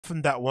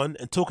from that one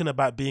and talking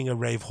about being a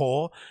rave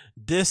whore,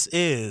 this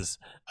is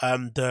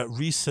the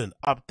recent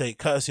update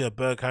courtesy of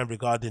Berghain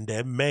regarding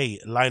their May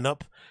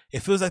lineup.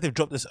 It feels like they've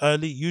dropped this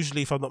early.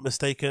 Usually, if I'm not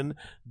mistaken,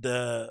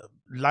 the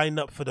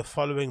lineup for the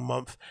following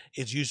month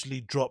is usually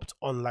dropped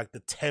on like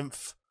the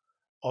 10th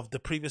of the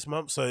previous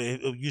month, so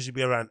it'll usually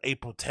be around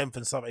April 10th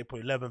and some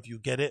April 11th you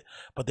get it,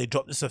 but they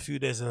dropped this a few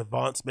days in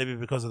advance, maybe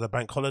because of the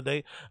bank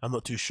holiday. I'm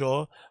not too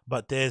sure,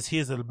 but here's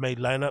the main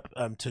lineup.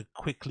 To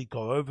quickly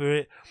go over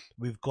it,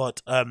 we've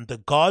got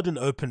the garden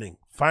opening.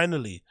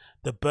 Finally,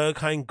 the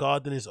Berghain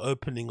garden is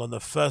opening on the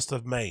 1st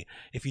of May.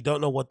 If you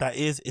don't know what that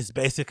is, it's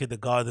basically the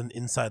garden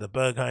inside the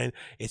Berghain.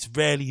 It's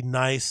really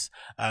nice.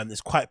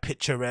 It's quite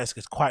picturesque.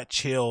 It's quite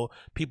chill.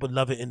 People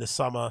love it in the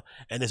summer,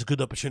 and it's a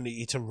good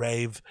opportunity to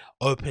rave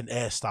open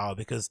air style,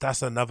 because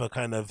that's another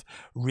kind of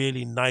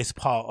really nice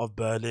part of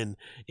Berlin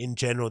in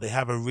general. They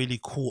have a really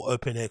cool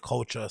open air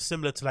culture,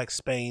 similar to like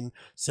Spain,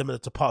 similar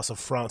to parts of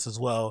France as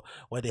well,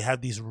 where they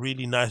have these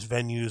really nice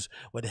venues,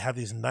 where they have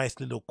these nice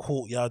little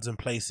courtyards and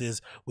places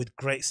with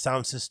great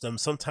sound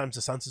systems. Sometimes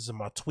the sound system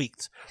are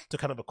tweaked to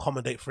kind of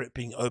accommodate for it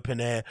being open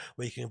air,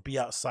 where you can be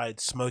outside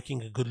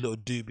smoking a good little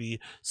doobie,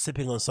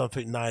 sipping on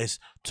something nice,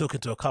 talking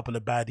to a couple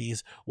of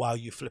baddies while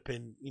you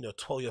flipping,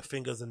 twirl your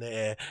fingers in the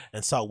air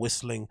and start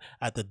whistling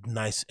at the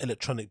nice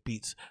electronic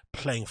beats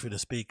playing through the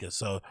speakers.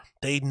 So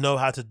they know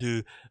how to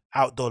do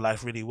outdoor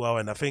life really well,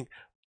 and I think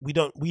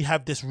we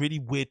have this really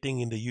weird thing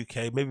in the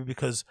UK, maybe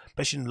because,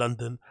 especially in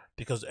London,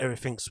 because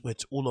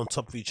it's all on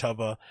top of each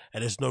other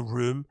and there's no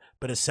room.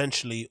 But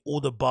essentially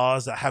all the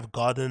bars that have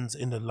gardens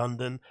in the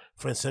London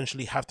for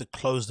essentially have to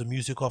close the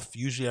music off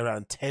usually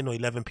around 10 or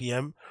 11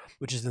 p.m,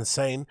 which is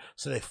insane.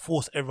 So they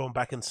force everyone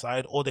back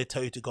inside, or they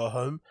tell you to go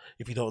home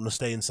if you don't want to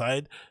stay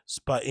inside.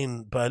 But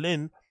in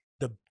Berlin,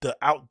 the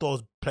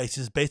outdoors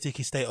places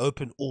basically stay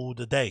open all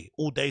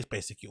days,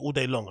 basically all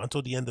day long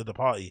until the end of the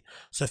party.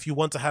 So if you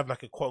want to have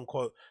like a quote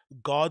unquote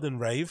garden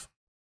rave,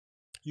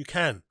 you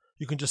can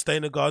just stay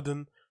in the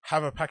garden,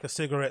 have a pack of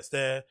cigarettes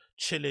there,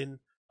 chilling,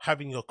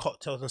 having your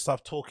cocktails and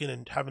stuff, talking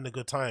and having a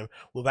good time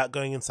without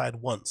going inside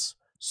once.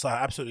 So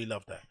I absolutely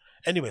love that.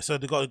 Anyway, so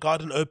they got a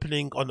garden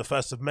opening on the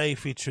 1st of May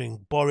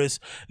featuring Boris,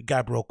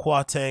 Gabriel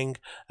Kwarteng,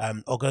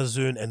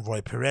 Ogazun and Roy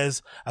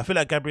Perez. I feel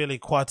like Gabriele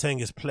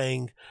Kwarteng is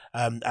playing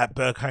at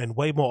Berghain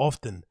way more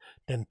often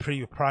than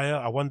prior.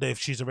 I wonder if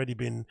she's already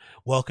been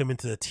welcomed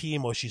into the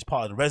team or she's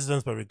part of the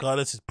residents, but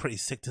regardless, it's pretty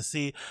sick to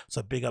see.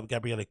 So big up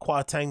Gabriele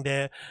Kwarteng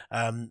there.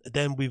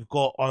 Then we've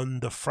got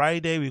on the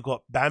Friday, we've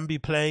got Bambi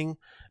playing.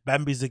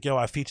 Bambi's the girl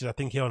I featured, I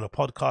think, here on a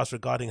podcast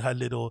regarding her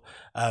little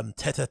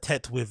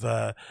tete-a-tete with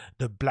the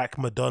Black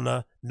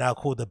Madonna, now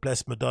called the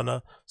Blessed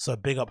Madonna. So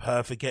big up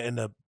her for getting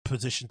a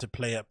position to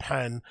play at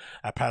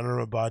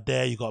Panorama Bar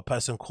there. You got a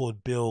person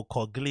called Bill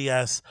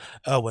Coglias,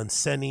 Erwan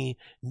Seni,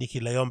 Nikki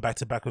Leon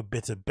back-to-back with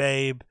Bitter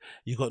Babe.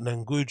 You got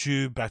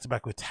Nanguju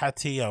back-to-back with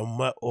Tati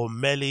or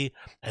Melly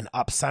and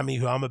Up Sammy,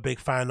 who I'm a big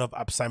fan of.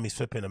 Up Sammy's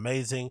flipping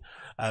amazing.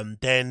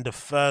 Then the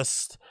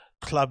first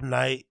club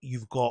night,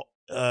 you've got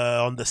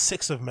on the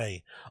 6th of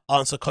May,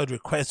 Answer Code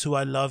Request, who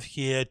I love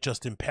here,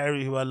 Justin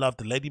Perry, who I love,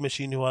 The Lady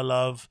Machine, who I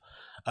love,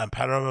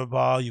 Panorama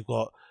Bar. You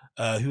got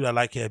who I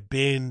like here,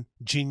 Bin,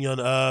 Genie on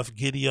Earth,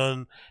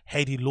 Gideon,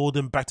 Haiti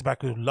Lorden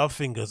back-to-back with Love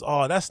Fingers.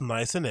 Oh, that's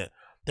nice, isn't it?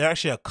 They're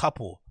actually a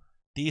couple.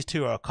 These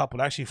two are a couple.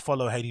 I actually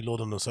follow Haiti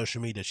Lorden on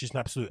social media. She's an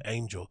absolute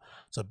angel.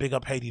 So big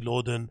up Haiti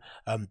Lorden.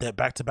 They're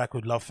back-to-back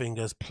with Love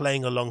Fingers,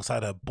 playing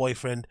alongside her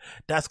boyfriend.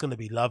 That's going to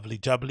be lovely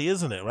jubbly,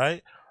 isn't it,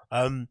 right?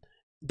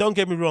 Don't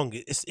get me wrong,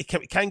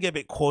 it can get a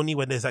bit corny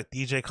when there's like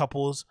DJ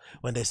couples,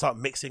 when they start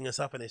mixing and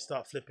stuff and they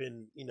start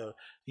flipping,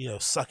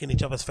 sucking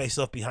each other's face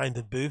off behind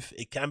the booth.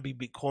 It can be a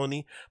bit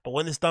corny, but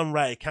when it's done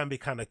right, it can be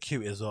kind of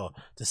cute as well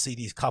to see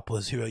these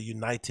couples who are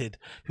united,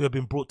 who have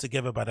been brought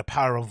together by the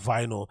power of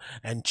vinyl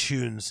and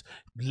tunes,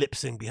 lip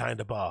sync behind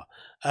the bar.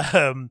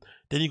 Then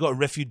you got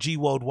Refugee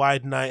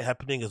Worldwide Night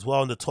happening as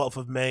well on the 12th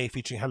of May,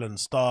 featuring Helen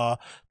Starr,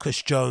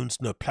 Kush Jones,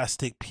 No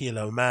Plastic,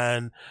 PLO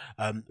Man,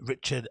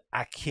 Richard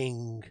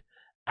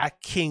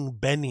Aking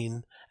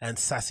Benin and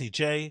Sassy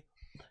J.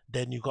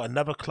 Then you got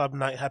another club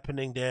night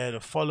happening there the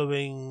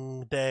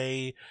following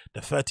day, the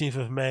 13th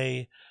of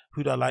May.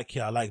 Who do I like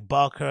here? I like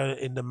Barker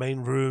in the main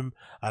room.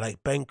 I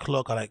like Ben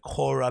Clock. I like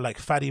Cora. I like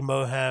Fadi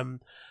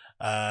Moham.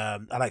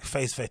 I like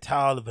Face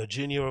Fatale,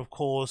 Virginia, of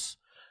course.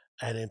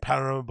 And in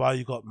Panorama Bar,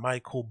 you got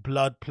Michael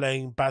Blood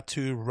playing,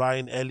 Batu,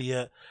 Ryan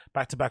Elliott,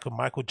 back-to-back with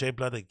Michael J.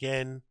 Blood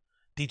again.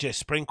 DJ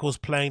Sprinkles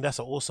playing. That's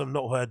awesome.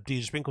 Not heard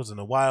DJ Sprinkles in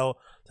a while.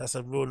 That's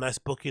a real nice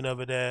booking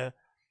over there.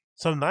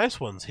 Some nice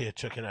ones here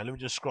checking out. Let me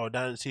just scroll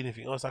down and see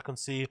anything else I can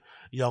see.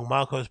 Young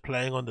Marco's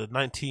playing on the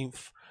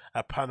 19th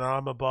at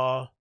Panorama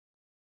Bar.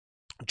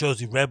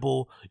 Josie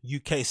Rebel,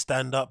 UK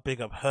Stand Up,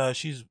 big up her.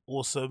 She's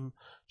awesome.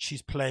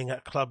 She's playing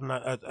at Club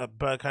Night at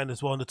Berghain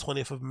as well on the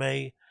 20th of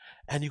May.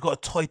 And you got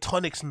a Toy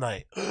Tonics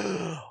night.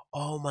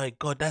 Oh my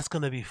god, that's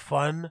gonna be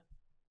fun.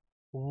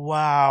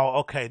 Wow.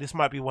 Okay, this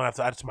might be one I have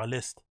to add to my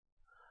list.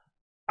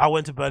 I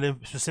went to Berlin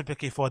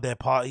specifically for their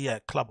party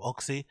at Club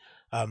Oxy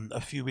a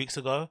few weeks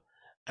ago,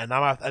 And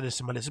now I have to add this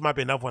to my list. This might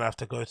be another one I have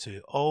to go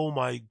to. Oh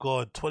my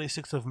god,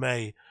 26th of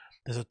May.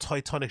 There's a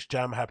TONICS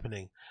jam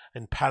happening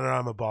in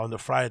Panorama Bar on the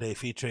Friday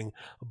featuring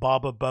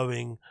Barbara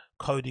Boeing,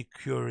 Cody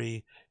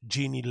Curry,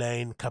 Jeannie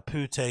Lane,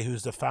 Capute,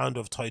 who's the founder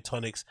of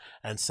TONICS,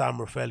 and Sam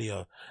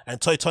Raffaello.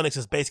 And TONICS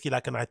is basically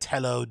like an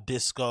Italo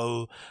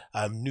disco,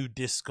 new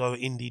disco,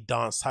 indie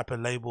dance type of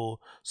label.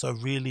 So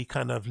really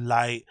kind of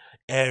light,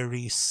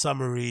 airy,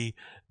 summery,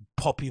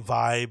 poppy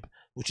vibe,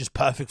 which is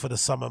perfect for the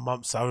summer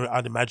months.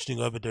 I'm imagining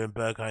over there in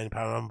Berghain,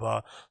 Panorama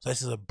Bar. So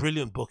this is a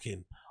brilliant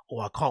booking. Oh,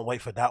 I can't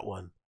wait for that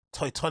one.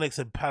 TONICS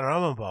and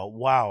Panorama Bar.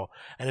 Wow.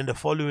 And then the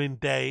following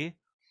day,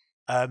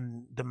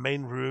 the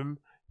main room,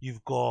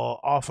 you've got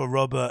Arthur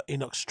Robert,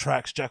 Inox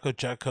Trax,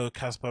 Jacko,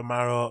 Casper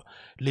Marot,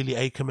 Lily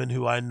Ackerman,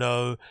 who I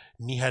know,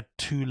 Nihad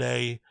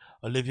Tule,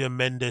 Olivia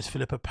Mendes,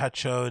 Philippa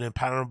Pacho, and then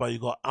Panorama Bar, you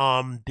got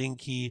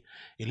Dinky,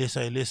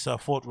 Elissa,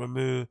 Fort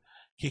Ramu,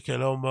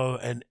 Kikelomo,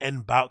 and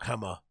N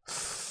Baukhammer.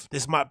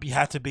 This might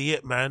have to be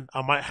it, man.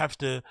 I might have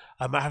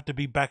to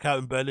be back out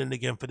in Berlin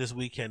again for this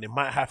weekend. It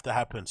might have to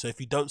happen. So if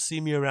you don't see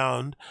me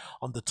around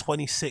on the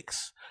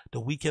 26th,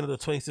 the weekend of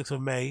the 26th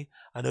of May,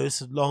 I know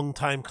it's a long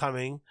time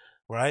coming,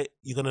 right?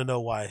 You're gonna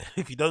know why.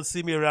 If you don't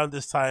see me around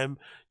this time,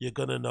 you're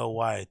gonna know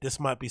why. This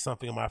might be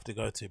something I might have to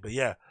go to. But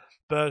yeah,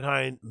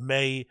 Berghain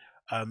May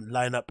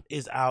lineup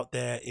is out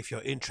there. If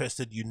you're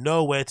interested, you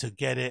know where to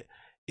get it.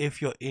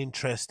 If you're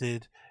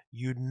interested,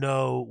 you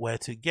know where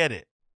to get it.